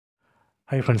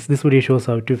Hi friends, this video shows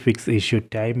how to fix issue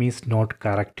time is not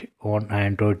correct on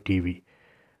Android TV.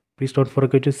 Please don't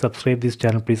forget to subscribe this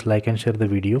channel. Please like and share the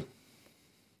video.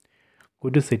 Go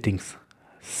to settings.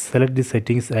 Select the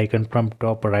settings icon from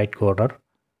top right corner.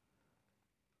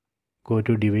 Go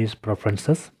to device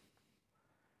preferences.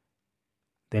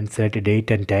 Then select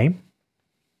date and time.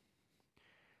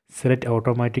 Select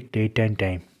automatic date and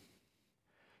time.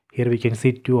 Here we can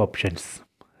see two options.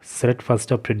 Select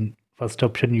first option. First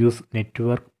option, use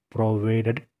network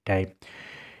provided time.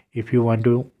 If you want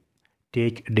to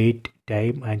take date,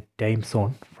 time and time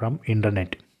zone from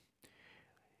internet.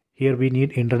 Here we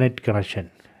need internet connection,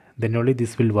 then only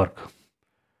this will work.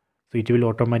 So it will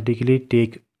automatically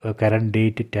take a current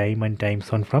date, time and time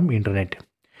zone from internet.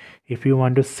 If you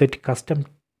want to set custom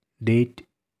date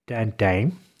and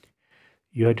time,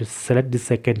 you have to select the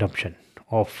second option,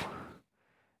 off.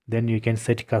 Then you can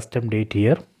set custom date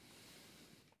here.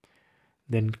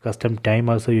 Then custom time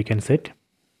also you can set.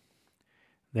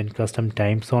 Then custom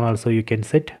time zone also you can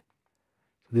set.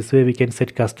 This way we can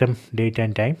set custom date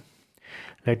and time.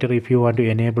 Later, if you want to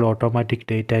enable automatic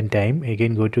date and time,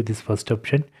 again go to this first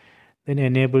option. Then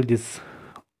enable this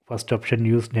first option,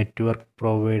 use network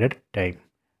provided time.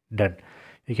 Done.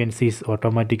 You can see it's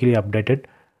automatically updated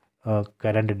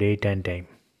current date and time.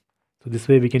 So this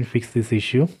way we can fix this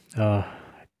issue.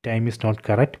 Time is not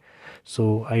correct.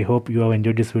 So I hope you have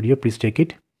enjoyed this video. Please take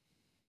it.